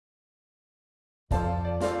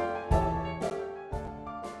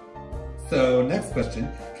So, next question.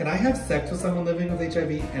 Can I have sex with someone living with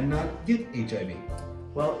HIV and not get HIV?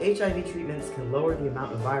 Well, HIV treatments can lower the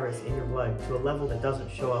amount of virus in your blood to a level that doesn't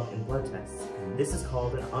show up in blood tests. This is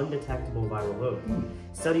called an undetectable viral load.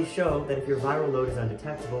 Studies show that if your viral load is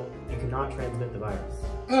undetectable, you cannot transmit the virus.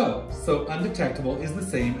 Oh, so undetectable is the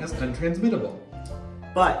same as untransmittable.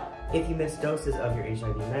 But if you miss doses of your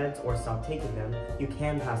HIV meds or stop taking them, you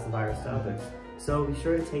can pass the virus to others. So be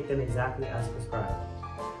sure to take them exactly as prescribed.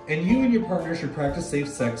 And you and your partner should practice safe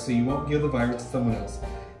sex so you won't give the virus to someone else.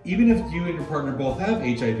 Even if you and your partner both have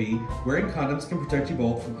HIV, wearing condoms can protect you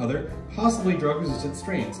both from other, possibly drug-resistant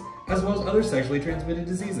strains, as well as other sexually transmitted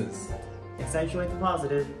diseases. Accentuate the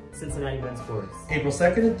Positive, Cincinnati Men's Chorus. April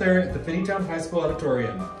 2nd and 3rd at the Finneytown High School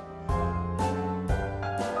Auditorium.